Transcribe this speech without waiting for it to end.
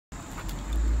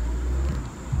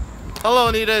Hello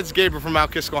Anita, it's Gabriel from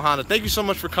Mount Kisco Honda. Thank you so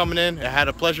much for coming in. I had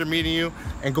a pleasure meeting you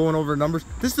and going over numbers.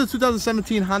 This is the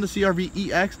 2017 Honda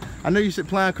CR-V EX. I know you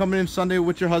plan on coming in Sunday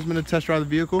with your husband to test drive the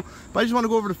vehicle, but I just want to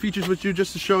go over the features with you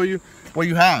just to show you what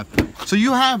you have. So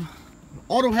you have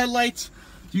auto headlights,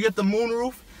 you get the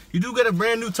moonroof, you do get a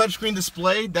brand new touchscreen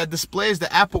display that displays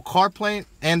the Apple CarPlay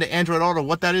and the Android Auto.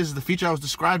 What that is the feature I was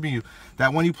describing to you,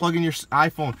 that when you plug in your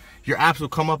iPhone, your apps will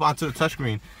come up onto the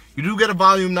touchscreen. You do get a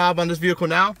volume knob on this vehicle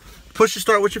now. Push to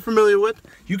start, what you're familiar with.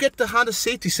 You get the Honda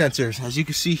safety sensors, as you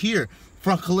can see here.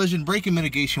 Front collision braking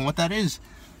mitigation. What that is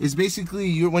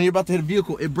basically when you're about to hit a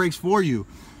vehicle, it brakes for you.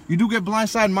 You do get blind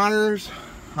side monitors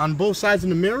on both sides of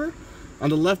the mirror. On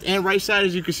the left and right side,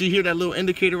 as you can see here, that little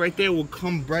indicator right there will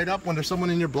come right up when there's someone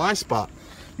in your blind spot.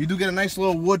 You do get a nice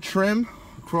little wood trim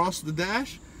across the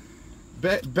dash.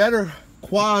 Better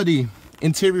quality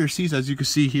interior seats, as you can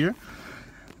see here.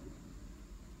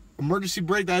 Emergency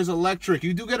brake that is electric.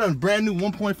 You do get a brand new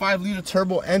 1.5 liter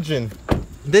turbo engine.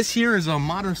 This here is a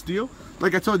modern steel.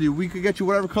 Like I told you, we could get you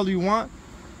whatever color you want.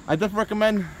 I definitely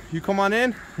recommend you come on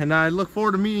in, and I look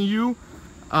forward to meeting you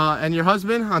and your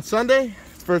husband on Sunday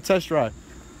for a test drive.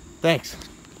 Thanks.